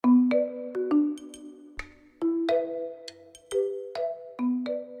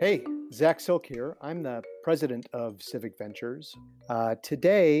Hey, Zach Silk here. I'm the president of Civic Ventures.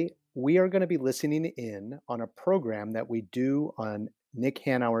 Today, we are going to be listening in on a program that we do on Nick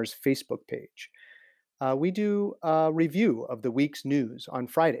Hanauer's Facebook page. We do a review of the week's news on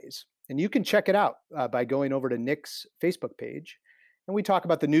Fridays, and you can check it out by going over to Nick's Facebook page. And we talk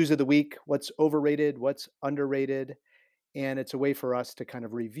about the news of the week, what's overrated, what's underrated, and it's a way for us to kind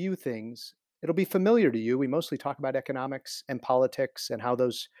of review things. It'll be familiar to you. We mostly talk about economics and politics and how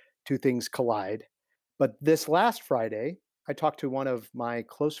those two things collide. But this last Friday, I talked to one of my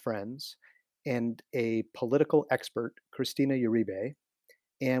close friends and a political expert, Christina Uribe,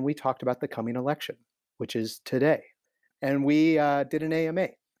 and we talked about the coming election, which is today. And we did an AMA.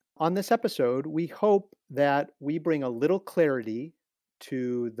 On this episode, we hope that we bring a little clarity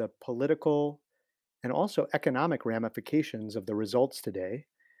to the political and also economic ramifications of the results today.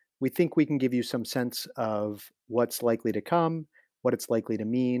 We think we can give you some sense of what's likely to come, what it's likely to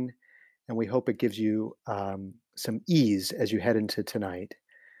mean, and we hope it gives you some ease as you head into tonight.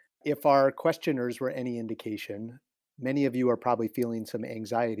 If our questioners were any indication, many of you are probably feeling some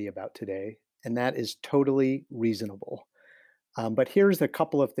anxiety about today, and that is totally reasonable. But here's a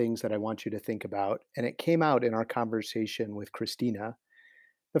couple of things that I want you to think about, and it came out in our conversation with Christina.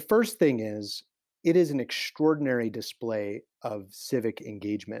 The first thing is, it is an extraordinary display of civic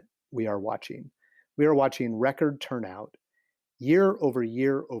engagement we are watching. We are watching record turnout year over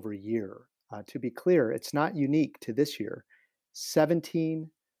year over year. To be clear, it's not unique to this year.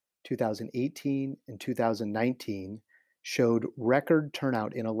 2018, and 2019 showed record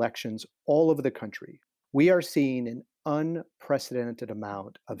turnout in elections all over the country. We are seeing an unprecedented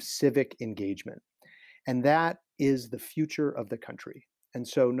amount of civic engagement, and that is the future of the country. And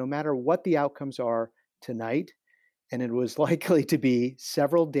so no matter what the outcomes are tonight, and it was likely to be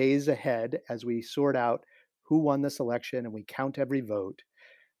several days ahead as we sort out who won this election and we count every vote,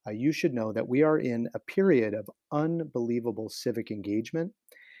 you should know that we are in a period of unbelievable civic engagement.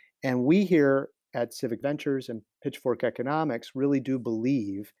 And we here at Civic Ventures and Pitchfork Economics really do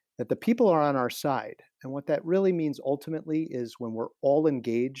believe that the people are on our side. And what that really means ultimately is when we're all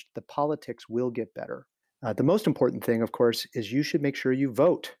engaged, the politics will get better. The most important thing, of course, is you should make sure you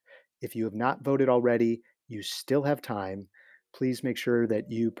vote. If you have not voted already, you still have time. Please make sure that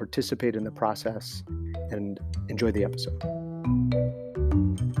you participate in the process and enjoy the episode.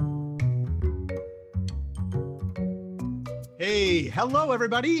 Hey, hello,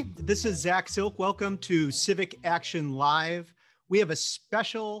 everybody. This is Zach Silk. Welcome to Civic Action Live. We have a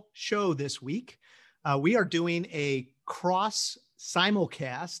special show this week. We are doing a cross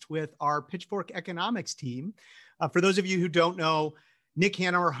simulcast with our Pitchfork Economics team. For those of you who don't know, Nick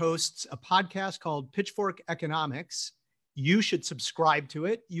Hanauer hosts a podcast called Pitchfork Economics. You should subscribe to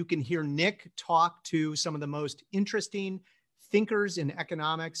it. You can hear Nick talk to some of the most interesting thinkers in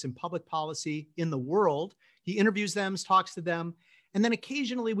economics and public policy in the world. He interviews them, talks to them, and then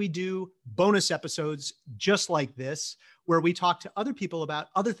occasionally we do bonus episodes just like this, where we talk to other people about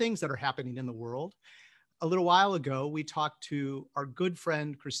other things that are happening in the world. A little while ago, we talked to our good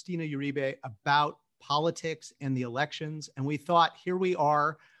friend, Christina Uribe, about politics and the elections. And we thought, here we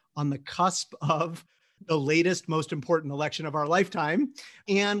are on the cusp of the latest, most important election of our lifetime.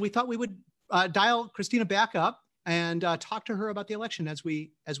 And we thought we would dial Christina back up and talk to her about the election as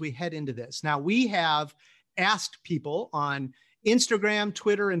we head into this. Now, we have asked people on Instagram,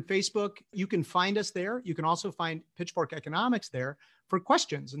 Twitter, and Facebook. You can find us there. You can also find Pitchfork Economics there for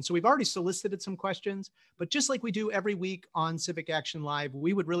questions. And so we've already solicited some questions, but just like we do every week on Civic Action Live,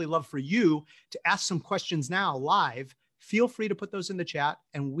 we would really love for you to ask some questions now live. Feel free to put those in the chat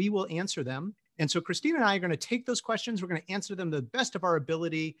and we will answer them. And so Christina and I are going to take those questions. We're going to answer them to the best of our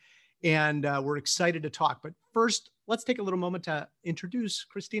ability. And we're excited to talk. But first, let's take a little moment to introduce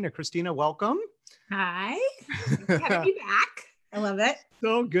Christina. Christina, welcome. Hi. Thanks for having me back. I love it.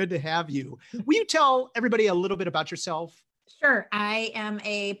 So good to have you. Will you tell everybody a little bit about yourself? Sure. I am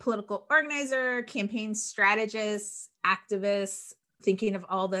a political organizer, campaign strategist, activist, thinking of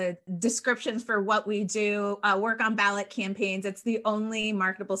all the descriptions for what we do, work on ballot campaigns. It's the only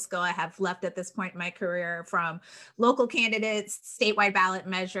marketable skill I have left at this point in my career, from local candidates, statewide ballot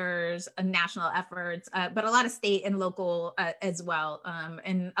measures, national efforts, but a lot of state and local as well.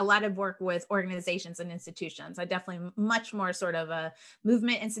 And a lot of work with organizations and institutions. I definitely much more sort of a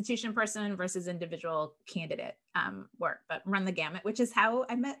movement institution person versus individual candidate work, but run the gamut, which is how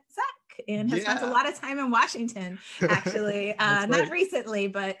I met Zach and has spent a lot of time in Washington, actually. Not recently,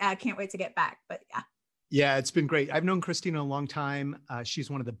 but I can't wait to get back. But yeah. Yeah, it's been great. I've known Christina a long time. She's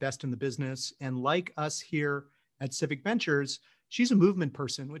one of the best in the business. And like us here at Civic Ventures, She's a movement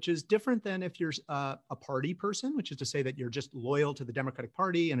person, which is different than if you're a party person, which is to say that you're just loyal to the Democratic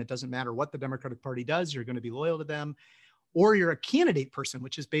Party and it doesn't matter what the Democratic Party does, you're going to be loyal to them. Or you're a candidate person,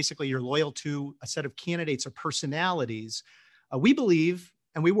 which is basically you're loyal to a set of candidates or personalities. We believe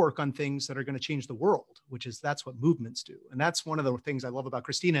and we work on things that are going to change the world, that's what movements do. And that's one of the things I love about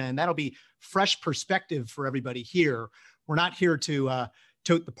Christina. And that'll be fresh perspective for everybody here. We're not here to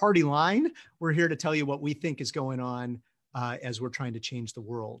tote the party line. We're here to tell you what we think is going on as we're trying to change the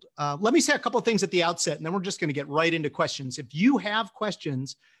world. Let me say a couple of things at the outset, and then we're just going to get right into questions. If you have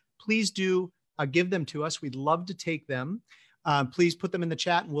questions, please do give them to us. We'd love to take them. Please put them in the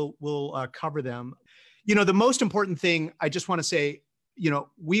chat and we'll cover them. The most important thing I just want to say,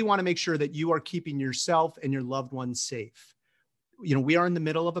 we want to make sure that you are keeping yourself and your loved ones safe. We are in the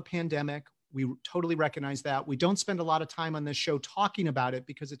middle of a pandemic. We totally recognize that. We don't spend a lot of time on this show talking about it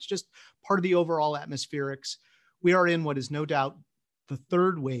because it's just part of the overall atmospherics. We are in what is no doubt the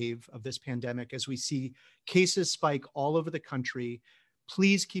third wave of this pandemic as we see cases spike all over the country.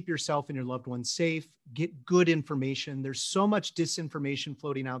 Please keep yourself and your loved ones safe. Get good information. There's so much disinformation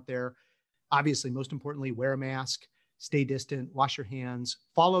floating out there. Obviously, most importantly, wear a mask, stay distant, wash your hands,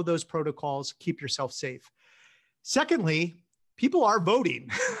 follow those protocols, keep yourself safe. Secondly, people are voting.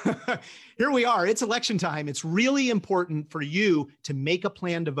 Here we are. It's election time. It's really important for you to make a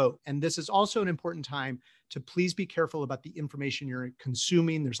plan to vote. And this is also an important time to please be careful about the information you're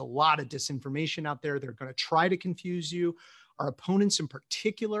consuming. There's a lot of disinformation out there. They're going to try to confuse you. Our opponents in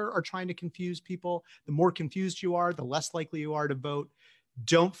particular are trying to confuse people. The more confused you are, the less likely you are to vote.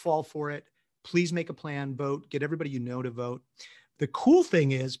 Don't fall for it. Please make a plan, vote, get everybody you know to vote. The cool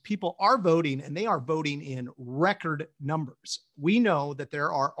thing is people are voting and they are voting in record numbers. We know that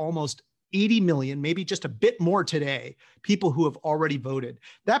there are almost 80 million, maybe just a bit more today, people who have already voted.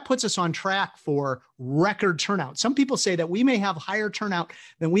 That puts us on track for record turnout. Some people say that we may have higher turnout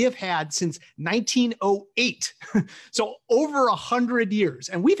than we have had since 1908. So over 100 years.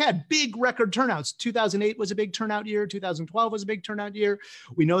 And we've had big record turnouts. 2008 was a big turnout year. 2012 was a big turnout year.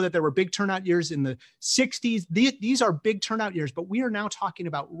 We know that there were big turnout years in the 60s. These are big turnout years, but we are now talking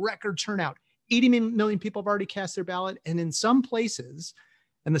about record turnout. 80 million people have already cast their ballot. And in some places,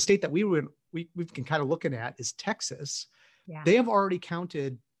 and the state that we've been kind of looking at is Texas. Yeah. They have already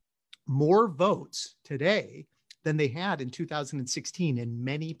counted more votes today than they had in 2016 in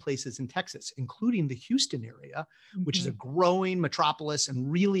many places in Texas, including the Houston area, which is a growing metropolis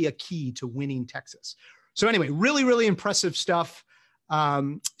and really a key to winning Texas. So anyway, really, really impressive stuff.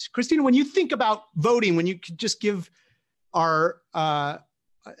 Christina, when you think about voting, when you could just give our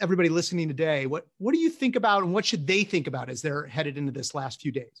everybody listening today, what do you think about and what should they think about as they're headed into this last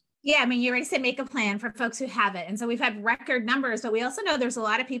few days? Yeah, I mean, you already said make a plan for folks who have it. And so we've had record numbers, but we also know there's a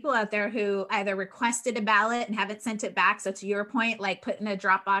lot of people out there who either requested a ballot and haven't sent it back. So to your point, like put in a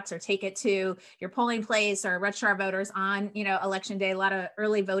Dropbox or take it to your polling place or register voters on, election day, a lot of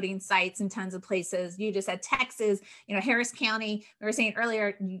early voting sites in tons of places. You just said Texas, Harris County, we were saying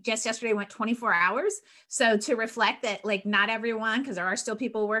earlier, just yesterday went 24 hours. So to reflect that, like not everyone, because there are still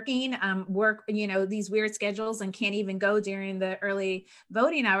people working, work, these weird schedules and can't even go during the early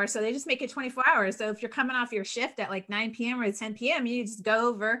voting hours. So they just make it 24 hours. So if you're coming off your shift at like 9 p.m. or 10 p.m., you just go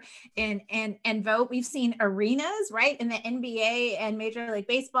over and vote. We've seen arenas, right? In the NBA and Major League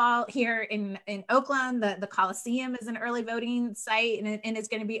Baseball here in Oakland, the Coliseum is an early voting site and it's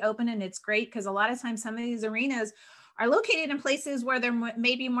going to be open. And it's great because a lot of times some of these arenas are located in places where there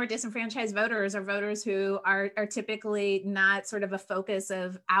may be more disenfranchised voters or voters who are typically not sort of a focus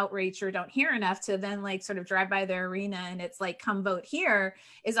of outreach or don't hear enough to then like sort of drive by their arena and it's like, come vote here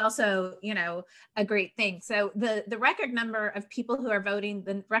is also, a great thing. So the record number of people who are voting,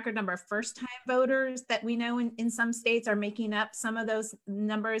 the record number of first-time voters that we know in some states are making up some of those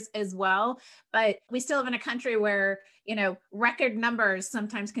numbers as well. But we still live in a country where, record numbers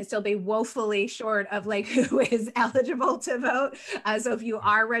sometimes can still be woefully short of like who is eligible to vote. So if you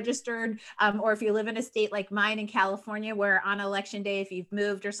are registered or if you live in a state like mine in California, where on election day, if you've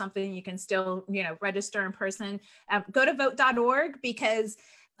moved or something, you can still, register in person, go to vote.org because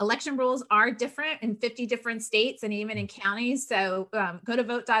election rules are different in 50 different states and even in counties. So go to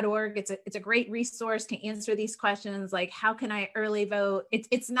vote.org. It's a great resource to answer these questions like, how can I early vote?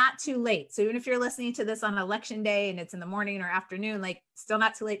 It's not too late. So even if you're listening to this on election day and it's in the morning or afternoon, like still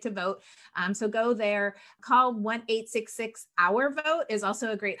not too late to vote. So go there, call 1-866-OUR-VOTE is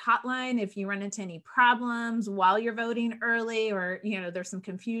also a great hotline. If you run into any problems while you're voting early or, there's some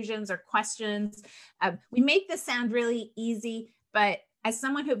confusions or questions, we make this sound really easy, but as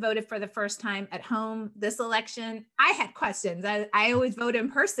someone who voted for the first time at home this election, I had questions. I always vote in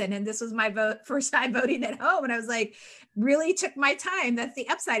person, and this was my first time voting at home. And I was like, really took my time. That's the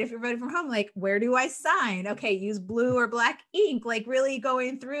upside. If you're voting from home, like, where do I sign? Okay, use blue or black ink, like really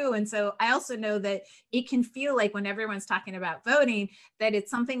going through. And so I also know that it can feel like when everyone's talking about voting, that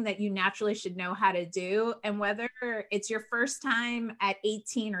it's something that you naturally should know how to do. And whether it's your first time at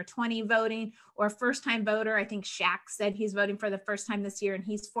 18 or 20 voting, or first time voter, I think Shaq said he's voting for the first time this year and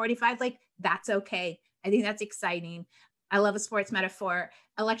he's 45, like, that's okay. I think that's exciting. I love a sports metaphor.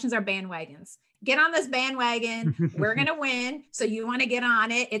 Elections are bandwagons. Get on this bandwagon. We're going to win. So you want to get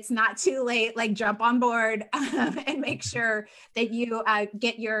on it. It's not too late. Like, jump on board and make sure that you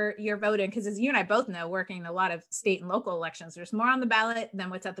get your vote in. Because as you and I both know, working a lot of state and local elections, there's more on the ballot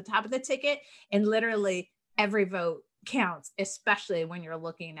than what's at the top of the ticket. And literally every vote counts, especially when you're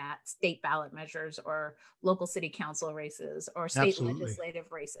looking at state ballot measures or local city council races or state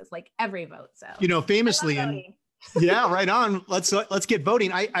legislative races, like every vote. So, famously, and yeah, right on. Let's get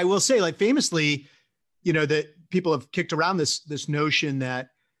voting. I will say, like, famously, that people have kicked around this notion that,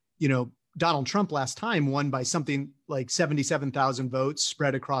 Donald Trump last time won by something like 77,000 votes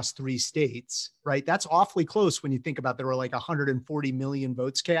spread across 3 states, right? That's awfully close when you think about there were like 140 million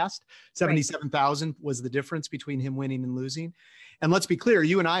votes cast. 77,000 was the difference between him winning and losing. And let's be clear,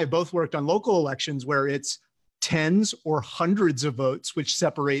 you and I have both worked on local elections where it's tens or hundreds of votes which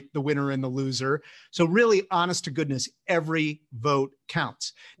separate the winner and the loser. So really, honest to goodness, every vote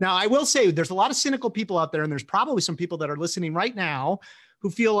counts. Now, I will say there's a lot of cynical people out there, and there's probably some people that are listening right now who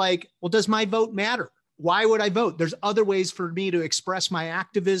feel like, well, does my vote matter? Why would I vote? There's other ways for me to express my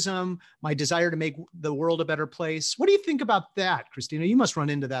activism, my desire to make the world a better place. What do you think about that, Christina? You must run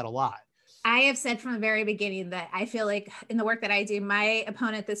into that a lot. I have said from the very beginning that I feel like in the work that I do, my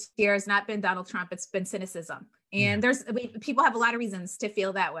opponent this year has not been Donald Trump, it's been cynicism. And people have a lot of reasons to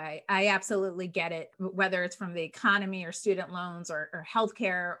feel that way. I absolutely get it, whether it's from the economy or student loans or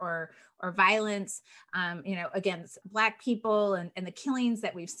healthcare or violence, against Black people and the killings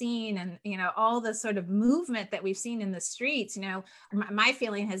that we've seen and, all the sort of movement that we've seen in the streets. My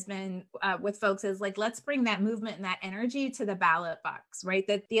feeling has been with folks is like, let's bring that movement and that energy to the ballot box, right?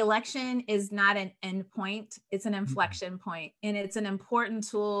 That the election is not an end point, it's an inflection point. And it's an important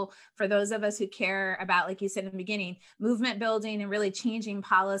tool for those of us who care about, like you said in the beginning, movement building and really changing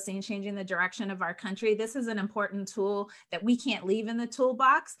policy and changing the direction of our country. This is an important tool that we can't leave in the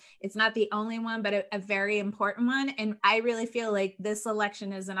toolbox. It's not the only one, but a very important one. And I really feel like this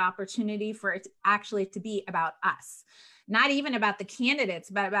election is an opportunity for it actually to be about us. Not even about the candidates,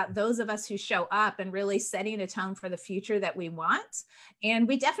 but about those of us who show up and really setting a tone for the future that we want. And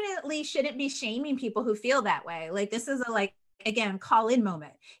we definitely shouldn't be shaming people who feel that way. Like, this is again, call in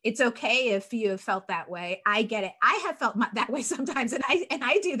moment. It's okay if you have felt that way. I get it. I have felt that way sometimes. And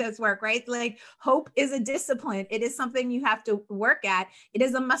I do this work, right? Like, hope is a discipline. It is something you have to work at. It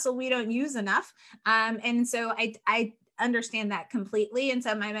is a muscle we don't use enough. And so I understand that completely. And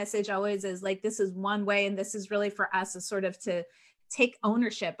so my message always is like, this is one way. And this is really for us is sort of to take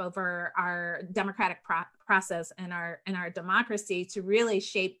ownership over our democratic process and our democracy to really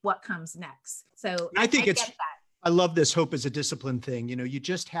shape what comes next. So I think I love this hope as a discipline thing. You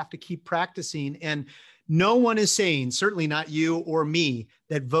just have to keep practicing. And no one is saying, certainly not you or me,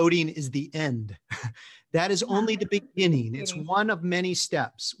 that voting is the end. That is only the beginning. It's one of many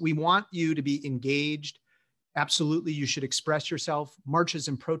steps. We want you to be engaged. Absolutely, you should express yourself. Marches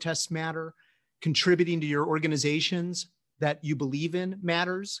and protests matter. Contributing to your organizations that you believe in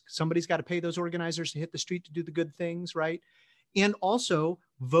matters. Somebody's got to pay those organizers to hit the street to do the good things, right? And also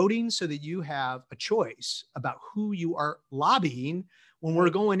voting so that you have a choice about who you are lobbying when we're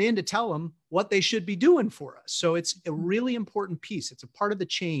going in to tell them what they should be doing for us. So it's a really important piece. It's a part of the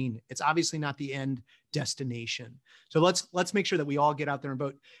chain. It's obviously not the end destination. So let's make sure that we all get out there and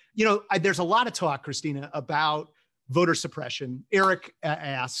vote. There's a lot of talk, Christina, about voter suppression. Eric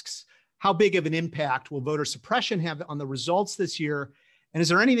asks, how big of an impact will voter suppression have on the results this year? And is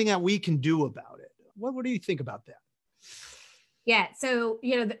there anything that we can do about it? What do you think about that? Yeah. So,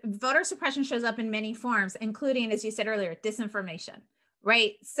 the voter suppression shows up in many forms, including, as you said earlier, disinformation,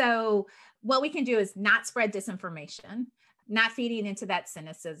 right? So what we can do is not spread disinformation, not feeding into that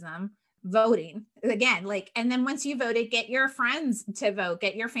cynicism, voting again, and then once you voted, get your friends to vote,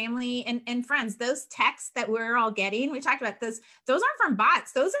 get your family and friends. Those texts that we're all getting, we talked about this, those aren't from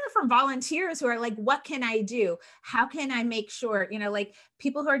bots. Those are from volunteers who are like, what can I do? How can I make sure,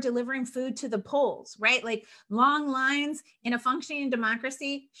 people who are delivering food to the polls, right? Like, long lines in a functioning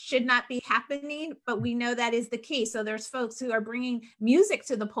democracy should not be happening, but we know that is the case. So there's folks who are bringing music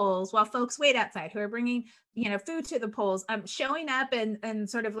to the polls while folks wait outside, who are bringing, food to the polls, showing up and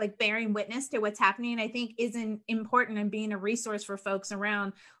sort of like bearing witness to what's happening, I think is important and being a resource for folks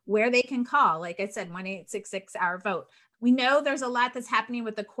around where they can call. Like I said, 1-866-OUR-VOTE. We know there's a lot that's happening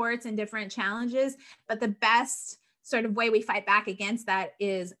with the courts and different challenges, but the best sort of way we fight back against that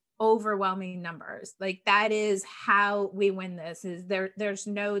is overwhelming numbers. Like that is how we win this. Is there's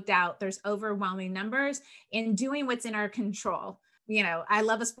no doubt there's overwhelming numbers in doing what's in our control. You know, I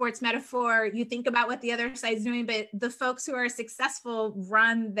love a sports metaphor. You think about what the other side's doing, but the folks who are successful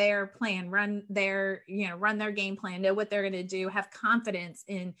run their plan, run their game plan, know what they're going to do, have confidence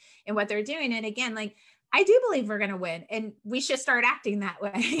in what they're doing. And again, like I do believe we're going to win, and we should start acting that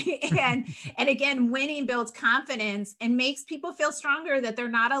way. and again, winning builds confidence and makes people feel stronger that they're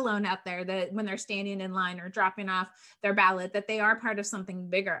not alone out there, that when they're standing in line or dropping off their ballot, that they are part of something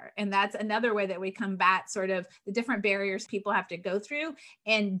bigger. And that's another way that we combat sort of the different barriers people have to go through.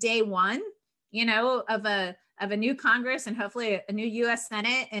 And day one, you know, of a new Congress and hopefully a new U.S.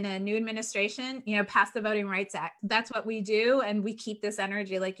 Senate and a new administration, you know, pass the Voting Rights Act. That's what we do. And we keep this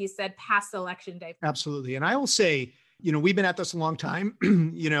energy, like you said, past Election Day. Absolutely. And I will say, you know, we've been at this a long time,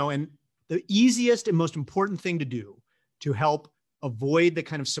 you know, and the easiest and most important thing to do to help avoid the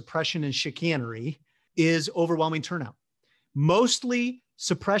kind of suppression and chicanery is overwhelming turnout. Mostly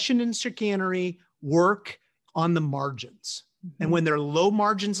suppression and chicanery work on the margins. Mm-hmm. And when they're low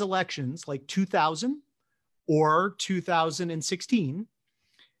margins elections like 2000, or 2016,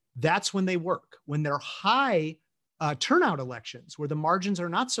 that's when they work. When they're high turnout elections, where the margins are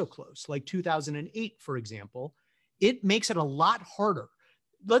not so close, like 2008, for example, it makes it a lot harder.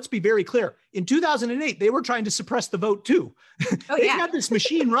 Let's be very clear. In 2008, they were trying to suppress the vote too. Oh, They've got this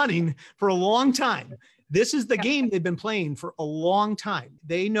machine running for a long time. This is the game they've been playing for a long time.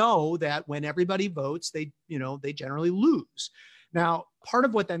 They know that when everybody votes, they generally lose. Now, part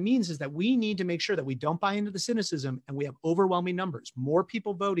of what that means is that we need to make sure that we don't buy into the cynicism and we have overwhelming numbers. More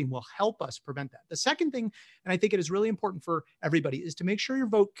people voting will help us prevent that. The second thing, and I think it is really important for everybody, is to make sure your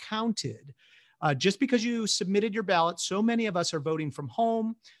vote counted. Just because you submitted your ballot, so many of us are voting from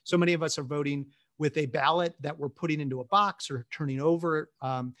home. So many of us are voting with a ballot that we're putting into a box or turning over.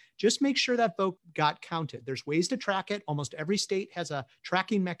 Just make sure that vote got counted. There's ways to track it. Almost every state has a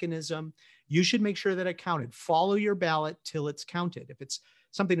tracking mechanism. You should make sure that it counted. Follow your ballot till it's counted. If it's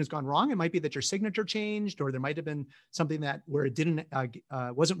something has gone wrong, it might be that your signature changed, or there might have been something that where it didn't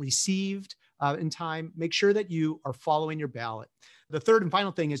wasn't received in time. Make sure that you are following your ballot. The third and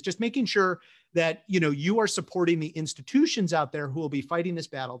final thing is just making sure that you are supporting the institutions out there who will be fighting this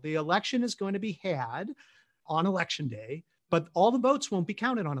battle. The election is going to be had on Election Day, but all the votes won't be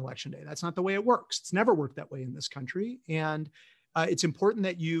counted on Election Day. That's not the way it works. It's never worked that way in this country. And it's important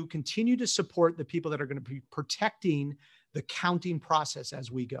that you continue to support the people that are going to be protecting the counting process as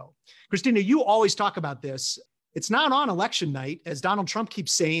we go. Christina, you always talk about this. It's not on election night, as Donald Trump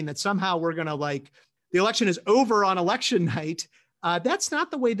keeps saying that somehow we're going to the election is over on election night. That's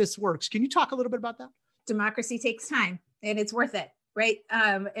not the way this works. Can you talk a little bit about that? Democracy takes time and it's worth it. Right.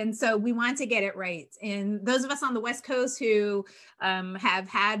 And so we want to get it right. And those of us on the West Coast who have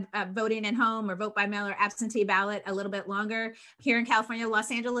had voting at home or vote by mail or absentee ballot a little bit longer, here in California, Los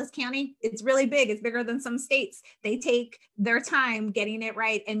Angeles County, it's really big. It's bigger than some states. They take their time getting it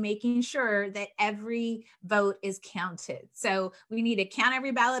right and making sure that every vote is counted. So we need to count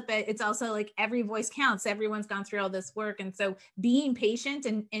every ballot, but it's also like every voice counts. Everyone's gone through all this work. And so being patient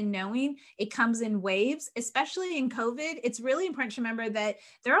and knowing it comes in waves, especially in COVID, it's really important to remember that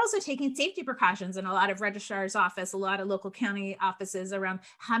they're also taking safety precautions in a lot of registrar's office, a lot of local county offices around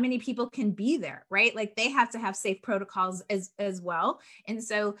how many people can be there, right? Like they have to have safe protocols as well. And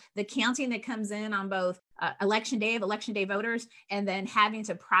so the counting that comes in on both election day voters, and then having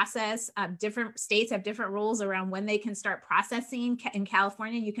to process, different states have different rules around when they can start processing. In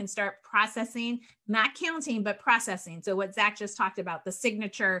California, you can start processing, not counting, but processing. So what Zach just talked about, the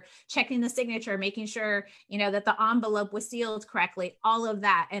signature, checking the signature, making sure, that the envelope was sealed correctly, all of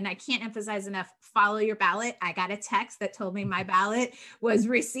that. And I can't emphasize enough, follow your ballot. I got a text that told me my ballot was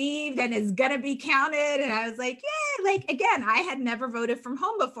received and is going to be counted. And I was like, yeah, again, I had never voted from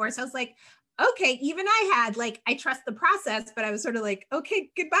home before. So I was like, okay, even I trust the process, but I was sort of like, okay,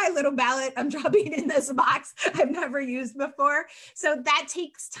 goodbye, little ballot. I'm dropping in this box I've never used before. So that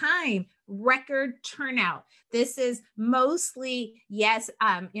takes time. Record turnout. This is mostly, yes,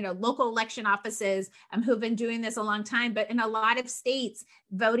 local election offices who've been doing this a long time, but in a lot of states,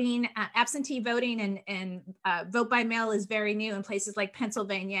 voting, absentee voting and vote by mail is very new in places like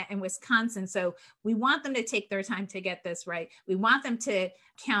Pennsylvania and Wisconsin. So we want them to take their time to get this right. We want them to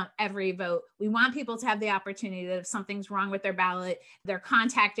count every vote. We want people to have the opportunity that if something's wrong with their ballot, they're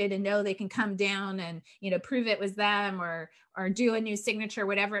contacted and know they can come down and, prove it was them or or do a new signature,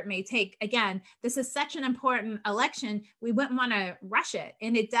 whatever it may take. Again, this is such an important election. We wouldn't want to rush it.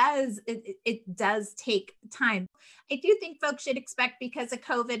 And it does take time. I do think folks should expect, because of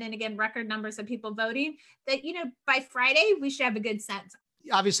COVID and again, record numbers of people voting, that, by Friday, we should have a good sense.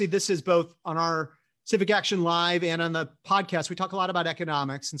 Obviously, this is both on our Civic Action Live and on the podcast. We talk a lot about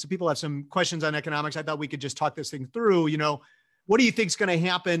economics. And so people have some questions on economics. I thought we could just talk this thing through. What do you think is going to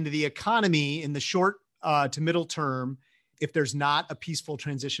happen to the economy in the short to middle term if there's not a peaceful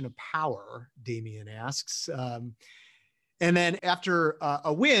transition of power? Damien asks. And then after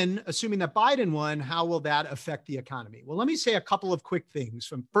a win, assuming that Biden won, how will that affect the economy? Well, let me say a couple of quick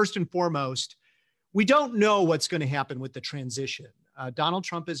things. First and foremost, we don't know what's going to happen with the transition. Donald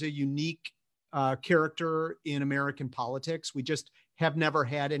Trump is a unique character in American politics. We just have never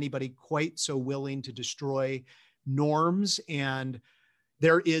had anybody quite so willing to destroy norms. And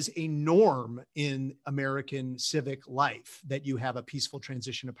there is a norm in American civic life that you have a peaceful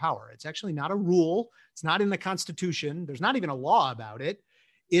transition of power. It's actually not a rule. It's not in the Constitution. There's not even a law about it.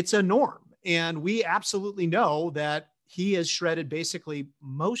 It's a norm. And we absolutely know that he has shredded basically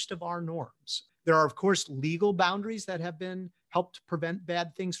most of our norms. There are, of course, legal boundaries that have been helped prevent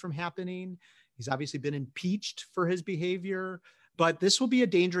bad things from happening. He's obviously been impeached for his behavior, but this will be a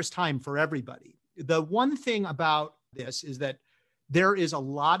dangerous time for everybody. The one thing about this is that there is a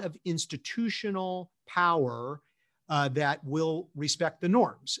lot of institutional power that will respect the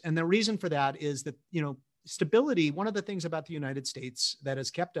norms. And the reason for that is that, stability, one of the things about the United States that has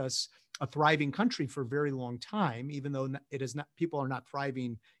kept us a thriving country for a very long time, even though it is not, people are not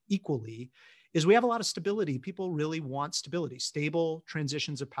thriving equally, is we have a lot of stability. People really want stability. Stable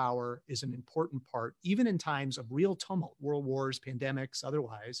transitions of power is an important part, even in times of real tumult, world wars, pandemics,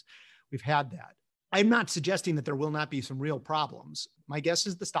 otherwise, we've had that. I'm not suggesting that there will not be some real problems. My guess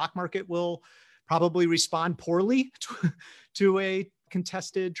is the stock market will probably respond poorly to a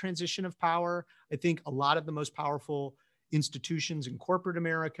contested transition of power. I think a lot of the most powerful institutions in corporate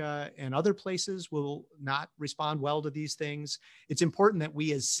America and other places will not respond well to these things. It's important that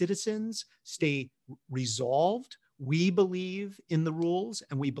we as citizens stay resolved. We believe in the rules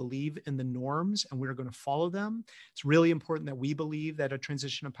and we believe in the norms and we're going to follow them. It's really important that we believe that a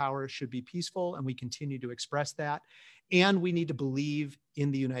transition of power should be peaceful and we continue to express that. And we need to believe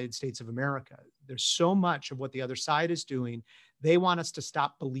in the United States of America. There's so much of what the other side is doing. They want us to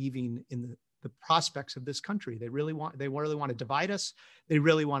stop believing in the prospects of this country. They really want to divide us. They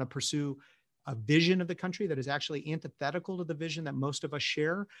really want to pursue a vision of the country that is actually antithetical to the vision that most of us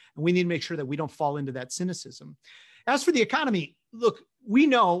share. And we need to make sure that we don't fall into that cynicism. As for the economy, look, we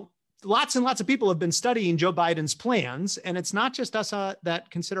know lots and lots of people have been studying Joe Biden's plans, and it's not just us that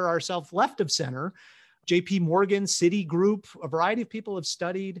consider ourselves left of center. JP Morgan, Citigroup, a variety of people have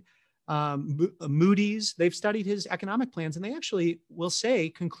studied Moody's. They've studied his economic plans, and they actually will say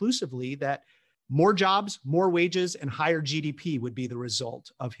conclusively that more jobs, more wages, and higher GDP would be the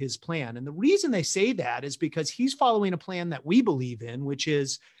result of his plan. And the reason they say that is because he's following a plan that we believe in, which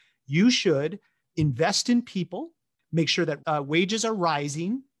is you should invest in people, make sure that wages are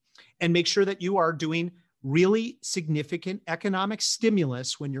rising, and make sure that you are doing really significant economic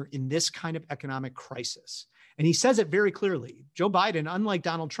stimulus when you're in this kind of economic crisis. And he says it very clearly. Joe Biden, unlike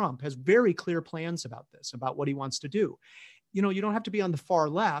Donald Trump, has very clear plans about this, about what he wants to do. You don't have to be on the far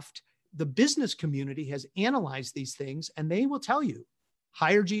left. The business community has analyzed these things, and they will tell you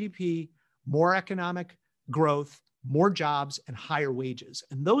higher GDP, more economic growth, more jobs, and higher wages.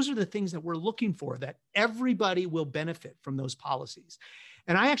 And those are the things that we're looking for, that everybody will benefit from those policies.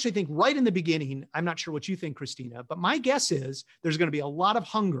 And I actually think right in the beginning, I'm not sure what you think, Christina, but my guess is there's going to be a lot of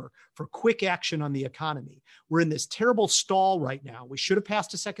hunger for quick action on the economy. We're in this terrible stall right now. We should have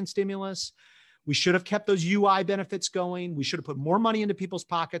passed a second stimulus. We should have kept those UI benefits going. We should have put more money into people's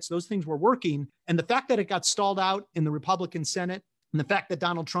pockets. Those things were working. And the fact that it got stalled out in the Republican Senate, and the fact that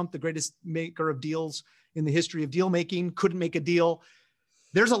Donald Trump, the greatest maker of deals in the history of deal making, couldn't make a deal,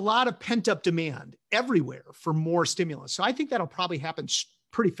 there's a lot of pent-up demand everywhere for more stimulus. So I think that'll probably happen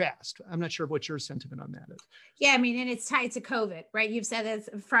pretty fast. I'm not sure what your sentiment on that is. Yeah, and it's tied to COVID, right? You've said this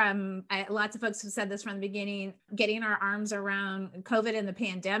from, lots of folks have said this from the beginning, getting our arms around COVID and the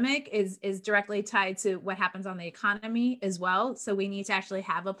pandemic is directly tied to what happens on the economy as well. So we need to actually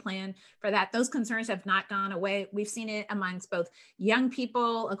have a plan for that. Those concerns have not gone away. We've seen it amongst both young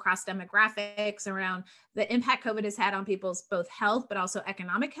people across demographics around the impact COVID has had on people's both health, but also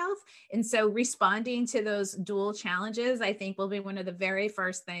economic health. And so responding to those dual challenges, I think will be one of the very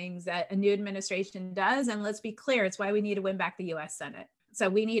first things that a new administration does. And let's be clear, it's why we need to win back the US Senate. So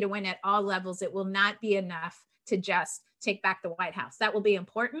we need to win at all levels. It will not be enough to just take back the White House. That will be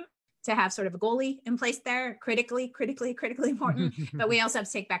important, to have sort of a goalie in place there, critically important. But we also have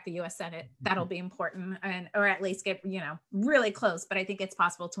to take back the U.S. Senate. That'll be important, or at least get, really close. But I think it's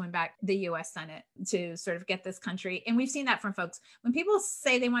possible to win back the U.S. Senate to sort of get this country. And we've seen that from folks. When people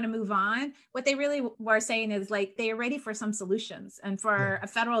say they want to move on, what they really were saying is like they are ready for some solutions, and for a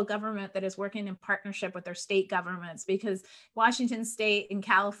federal government that is working in partnership with their state governments, because Washington State and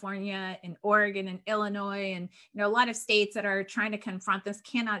California and Oregon and Illinois and a lot of states that are trying to confront this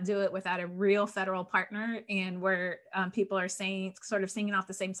cannot do it without a real federal partner, and where people are saying, sort of singing off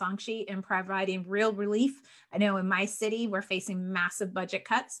the same song sheet and providing real relief. I know in my city, we're facing massive budget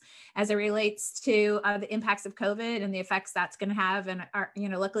cuts as it relates to the impacts of COVID and the effects that's going to have. And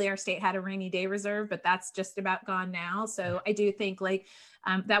luckily our state had a rainy day reserve, but that's just about gone now. So I do think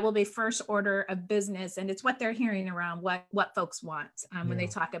that will be first order of business, and it's what they're hearing around what folks want when they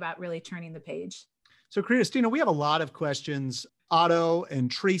talk about really turning the page. So Christina, we have a lot of questions. Otto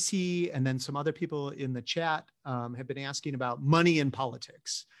and Tracy, and then some other people in the chat have been asking about money in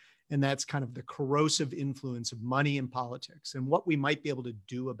politics. And that's kind of the corrosive influence of money in politics and what we might be able to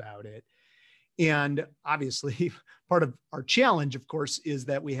do about it. And obviously, part of our challenge, of course, is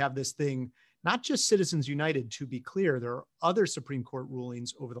that we have this thing, not just Citizens United, to be clear, there are other Supreme Court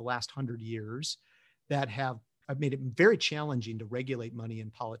rulings over the last 100 years that have made it very challenging to regulate money in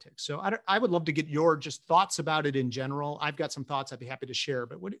politics. So I would love to get your just thoughts about it in general. I've got some thoughts I'd be happy to share,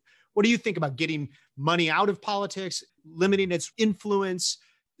 but what do you think about getting money out of politics, limiting its influence?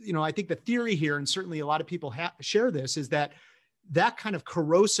 I think the theory here, and certainly a lot of people share this, is that kind of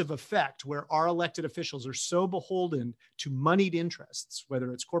corrosive effect where our elected officials are so beholden to moneyed interests,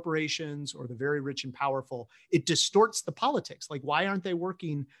 whether it's corporations or the very rich and powerful, it distorts the politics. Like, why aren't they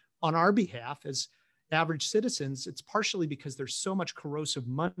working on our behalf as average citizens? It's partially because there's so much corrosive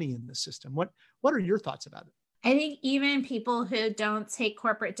money in the system. What are your thoughts about it? I think even people who don't take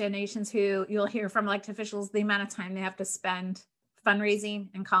corporate donations, who you'll hear from elected officials, the amount of time they have to spend fundraising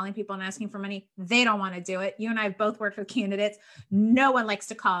and calling people and asking for money, they don't want to do it. You and I have both worked with candidates. No one likes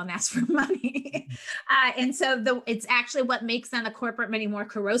to call and ask for money. And so it's actually what makes then the corporate money more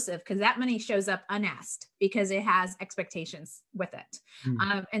corrosive, because that money shows up unasked because it has expectations with it.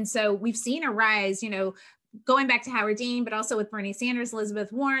 And so we've seen a rise, going back to Howard Dean, but also with Bernie Sanders,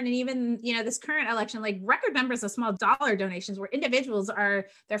 Elizabeth Warren, and even, this current election, like record numbers of small dollar donations where individuals they're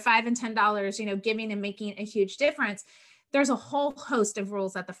 $5 and $10, giving and making a huge difference. There's a whole host of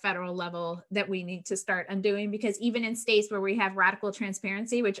rules at the federal level that we need to start undoing, because even in states where we have radical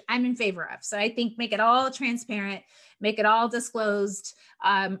transparency, which I'm in favor of. So I think make it all transparent, make it all disclosed,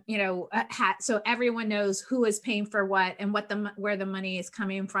 so everyone knows who is paying for what and where the money is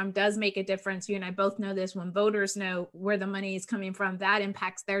coming from does make a difference. You and I both know this. When voters know where the money is coming from, that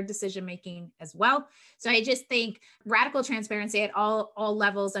impacts their decision-making as well. So I just think radical transparency at all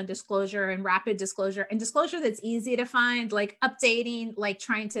levels, and disclosure and rapid disclosure, and disclosure that's easy to find, like updating, like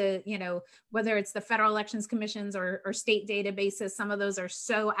trying to, whether it's the federal elections commissions or state databases, some of those are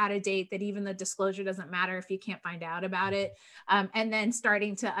so out of date that even the disclosure doesn't matter if you can't find out about it. And then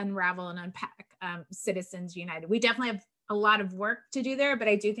starting to unravel and unpack Citizens United. We definitely have a lot of work to do there, but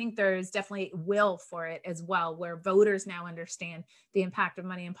I do think there's definitely will for it as well, where voters now understand the impact of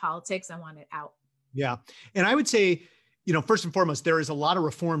money in politics and want it out. Yeah. And I would say, first and foremost, there is a lot of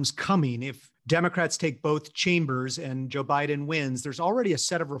reforms coming. If Democrats take both chambers and Joe Biden wins, there's already a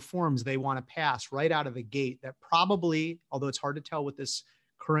set of reforms they want to pass right out of the gate that probably, although it's hard to tell with this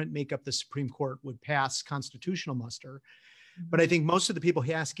current makeup, the Supreme Court would pass constitutional muster. But I think most of the people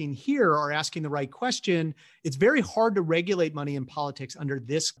asking here are asking the right question. It's very hard to regulate money in politics under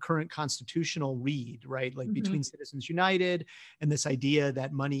this current constitutional read, right? Like between Citizens United and this idea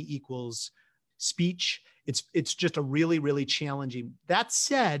that money equals speech. It's just a really, really challenging. That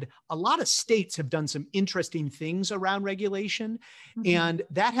said, a lot of states have done some interesting things around regulation, and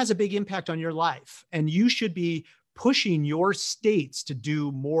that has a big impact on your life. And you should be pushing your states to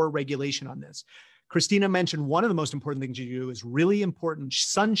do more regulation on this. Christina mentioned one of the most important things you do is really important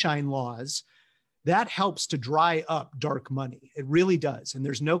sunshine laws. That helps to dry up dark money. It really does. And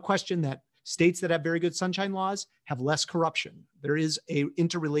there's no question that states that have very good sunshine laws have less corruption. There is a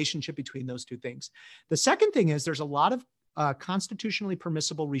interrelationship between those two things. The second thing is there's a lot of constitutionally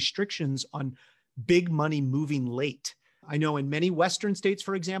permissible restrictions on big money moving late. I know in many Western states,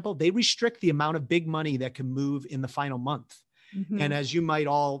 for example, they restrict the amount of big money that can move in the final month. And as you might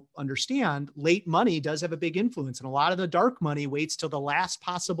all understand, late money does have a big influence, and a lot of the dark money waits till the last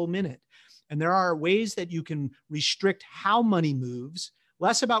possible minute. And there are ways that you can restrict how money moves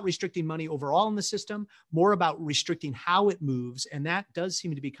Less about restricting money overall in the system, more about restricting how it moves. And that does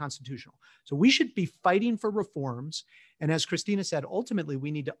seem to be constitutional. So we should be fighting for reforms. And as Christina said, ultimately,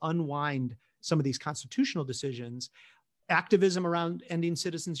 we need to unwind some of these constitutional decisions. Activism around ending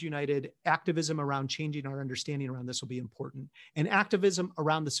Citizens United, activism around changing our understanding around this will be important, and activism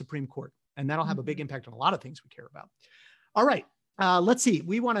around the Supreme Court. And that'll have a big impact on a lot of things we care about. All right, let's see.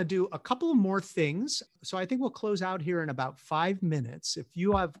 We want to do a couple more things. So I think we'll close out here in about 5 minutes. If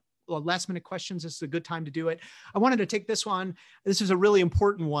you have last minute questions, this is a good time to do it. I wanted to take this one. This is a really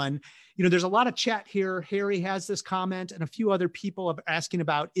important one. You know, there's a lot of chat here. Harry has this comment and a few other people are asking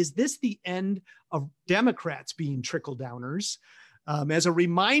about, is this the end of Democrats being trickle downers? As a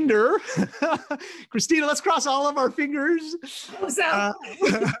reminder, Christina, let's cross all of our fingers.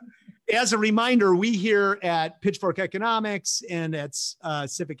 As a reminder, we here at Pitchfork Economics and at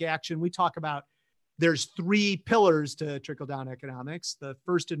Civic Action, we talk about there's 3 pillars to trickle-down economics. The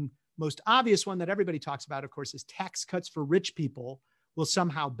first and most obvious one that everybody talks about, of course, is tax cuts for rich people will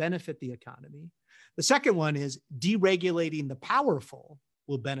somehow benefit the economy. The second one is deregulating the powerful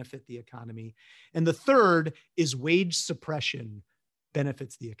will benefit the economy. And the third is wage suppression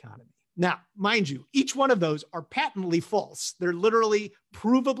benefits the economy. Now, mind you, each one of those are patently false. They're literally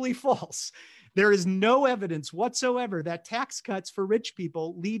provably false. There is no evidence whatsoever that tax cuts for rich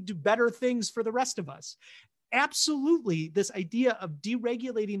people lead to better things for the rest of us. Absolutely, this idea of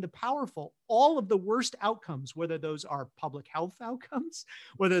deregulating the powerful, all of the worst outcomes, whether those are public health outcomes,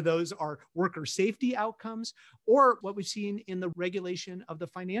 whether those are worker safety outcomes, or what we've seen in the regulation of the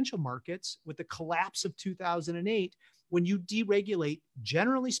financial markets with the collapse of 2008, when you deregulate,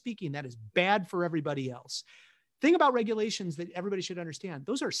 generally speaking, that is bad for everybody else. Thing about regulations that everybody should understand,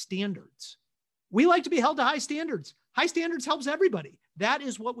 those are standards. We like to be held to high standards. High standards helps everybody. That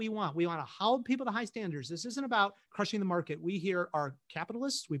is what we want. We want to hold people to high standards. This isn't about crushing the market. We here are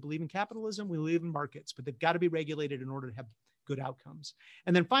capitalists. We believe in capitalism. We believe in markets, but they've got to be regulated in order to have good outcomes.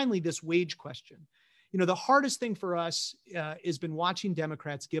 And then finally, this wage question. You know, the hardest thing for us has been watching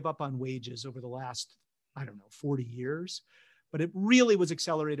Democrats give up on wages over the last, 40 years. But it really was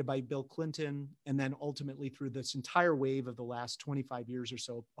accelerated by Bill Clinton, and then ultimately through this entire wave of the last 25 years or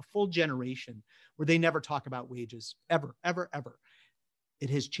so, a full generation where they never talk about wages, ever, ever, ever. It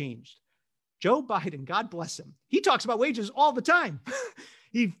has changed. Joe Biden, God bless him, he talks about wages all the time.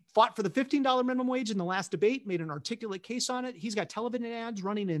 He fought for the $15 minimum wage in the last debate, made an articulate case on it. He's got television ads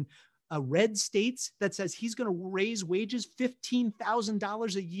running in red states that says he's going to raise wages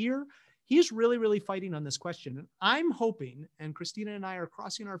 $15,000 a year. He's really, really fighting on this question. And I'm hoping, and Christina and I are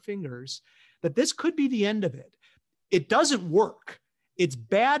crossing our fingers, that this could be the end of it. It doesn't work. It's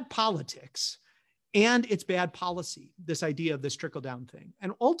bad politics and it's bad policy, this idea of this trickle-down thing.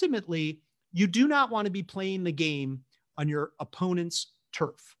 And ultimately, you do not want to be playing the game on your opponent's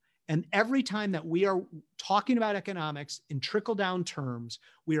turf. And every time that we are talking about economics in trickle-down terms,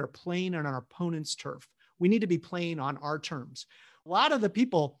 we are playing on our opponent's turf. We need to be playing on our terms. A lot of the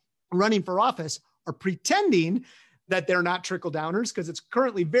people running for office are pretending that they're not trickle downers because it's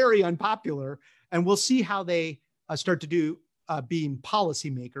currently very unpopular. And we'll see how they start to do being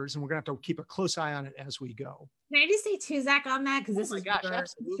policymakers. And we're going to have to keep a close eye on it as we go. Can I just say too, Zach, on that? Because this is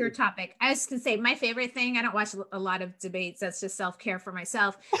your topic. I was going to say my favorite thing, I don't watch a lot of debates. That's just self-care for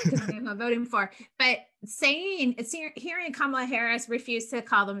myself because I'm not voting for. But hearing Kamala Harris refuse to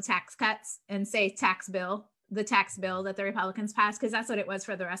call them tax cuts and say the tax bill that the Republicans passed, because that's what it was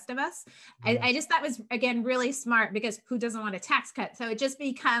for the rest of us. I just thought was, again, really smart, because who doesn't want a tax cut? So it just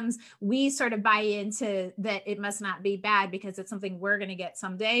becomes, we sort of buy into that it must not be bad because it's something we're going to get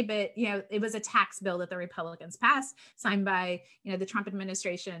someday. But, it was a tax bill that the Republicans passed, signed by, the Trump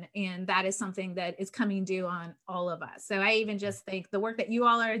administration. And that is something that is coming due on all of us. So I even just think the work that you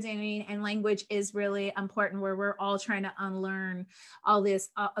all are doing and language is really important, where we're all trying to unlearn all this,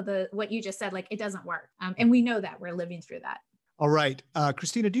 what you just said, like it doesn't work. And we know that we're living through that. All right.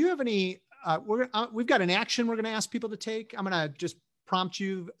 Christina, do you have any, we've got an action we're going to ask people to take. I'm going to just prompt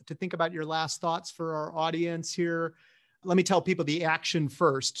you to think about your last thoughts for our audience here. Let me tell people the action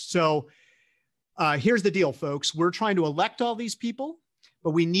first. So here's the deal, folks. We're trying to elect all these people,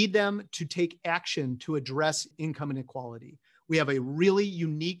 but we need them to take action to address income inequality. We have a really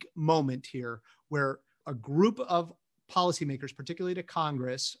unique moment here where a group of policymakers, particularly to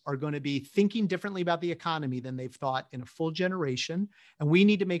Congress, are going to be thinking differently about the economy than they've thought in a full generation. And we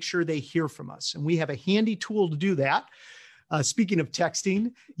need to make sure they hear from us. And we have a handy tool to do that. Speaking of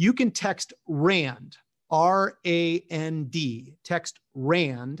texting, you can text RAND, R-A-N-D, text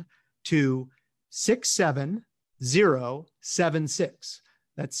RAND to 67076.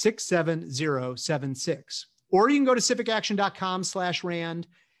 That's 67076. or you can go to civicaction.com/Rand,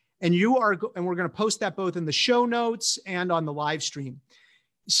 and we're going to post that both in the show notes and on the live stream.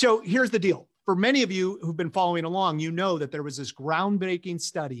 So here's the deal. For many of you who've been following along, you know that there was this groundbreaking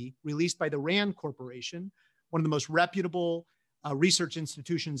study released by the Rand Corporation, one of the most reputable research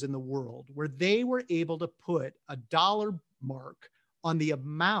institutions in the world, where they were able to put a dollar mark on the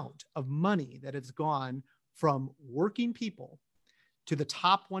amount of money that has gone from working people to the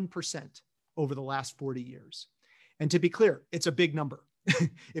top 1% over the last 40 years. And to be clear, it's a big number.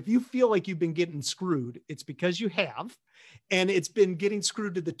 If you feel like you've been getting screwed, it's because you have. And it's been getting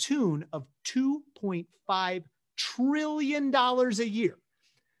screwed to the tune of $2.5 trillion a year.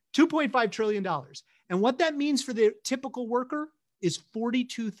 $2.5 trillion. And what that means for the typical worker is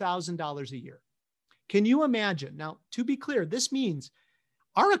 $42,000 a year. Can you imagine? Now, to be clear, this means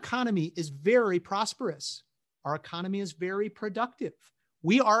our economy is very prosperous. Our economy is very productive.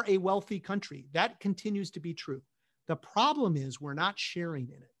 We are a wealthy country. That continues to be true. The problem is we're not sharing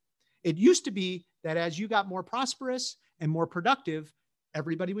in it. It used to be that as you got more prosperous and more productive,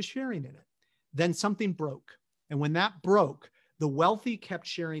 everybody was sharing in it. Then something broke. And when that broke, the wealthy kept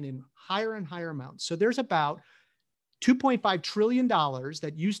sharing in higher and higher amounts. So there's about $2.5 trillion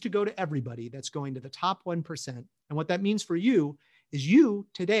that used to go to everybody that's going to the top 1%. And what that means for you is you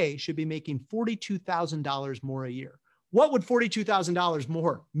today should be making $42,000 more a year. What would $42,000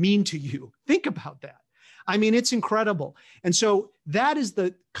 more mean to you? Think about that. I mean, it's incredible. And so that is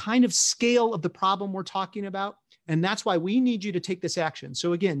the kind of scale of the problem we're talking about. And that's why we need you to take this action.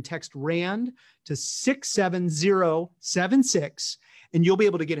 So again, text RAND to 67076, and you'll be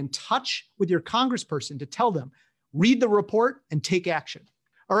able to get in touch with your congressperson to tell them, read the report and take action.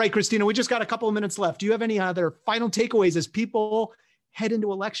 All right, Christina, we just got a couple of minutes left. Do you have any other final takeaways as people head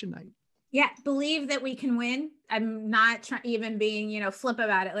into election night? Yeah, believe that we can win. I'm not even being, flip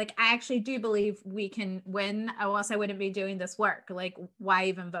about it. Like, I actually do believe we can win, or else I wouldn't be doing this work. Like, why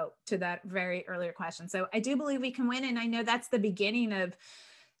even vote, to that very earlier question. So I do believe we can win. And I know that's the beginning of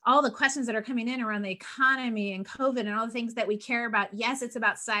all the questions that are coming in around the economy and COVID and all the things that we care about. Yes, it's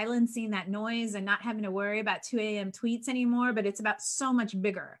about silencing that noise and not having to worry about 2 a.m. tweets anymore, but it's about so much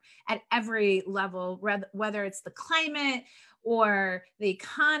bigger at every level, whether it's the climate or the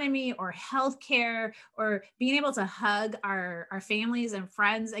economy or healthcare, or being able to hug our families and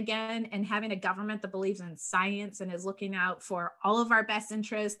friends again, and having a government that believes in science and is looking out for all of our best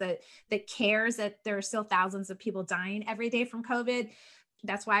interests, that cares that there are still thousands of people dying every day from COVID.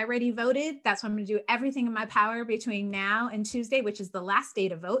 That's why I already voted. That's why I'm going to do everything in my power between now and Tuesday, which is the last day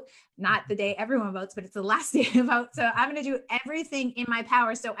to vote, not the day everyone votes, but it's the last day to vote. So I'm going to do everything in my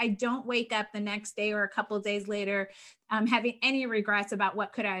power so I don't wake up the next day or a couple of days later having any regrets about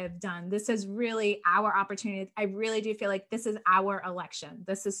what could I have done. This is really our opportunity. I really do feel like this is our election.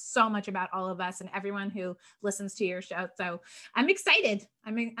 This is so much about all of us and everyone who listens to your show. So I'm excited.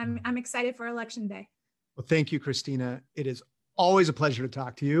 I'm excited for Election Day. Well, thank you, Christina. It is always a pleasure to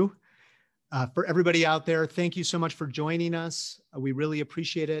talk to you. For everybody out there, thank you so much for joining us. We really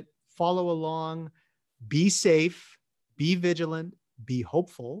appreciate it. Follow along, be safe, be vigilant, be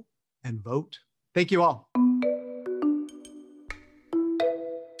hopeful, and vote. Thank you all.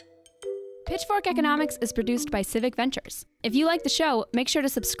 Pitchfork Economics is produced by Civic Ventures. If you like the show, make sure to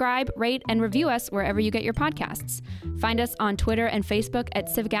subscribe, rate, and review us wherever you get your podcasts. Find us on Twitter and Facebook at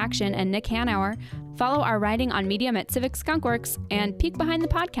Civic Action and Nick Hanauer. Follow our writing on Medium at Civic Skunkworks, and peek behind the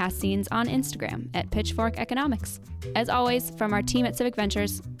podcast scenes on Instagram at Pitchfork Economics. As always, from our team at Civic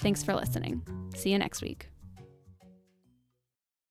Ventures, thanks for listening. See you next week.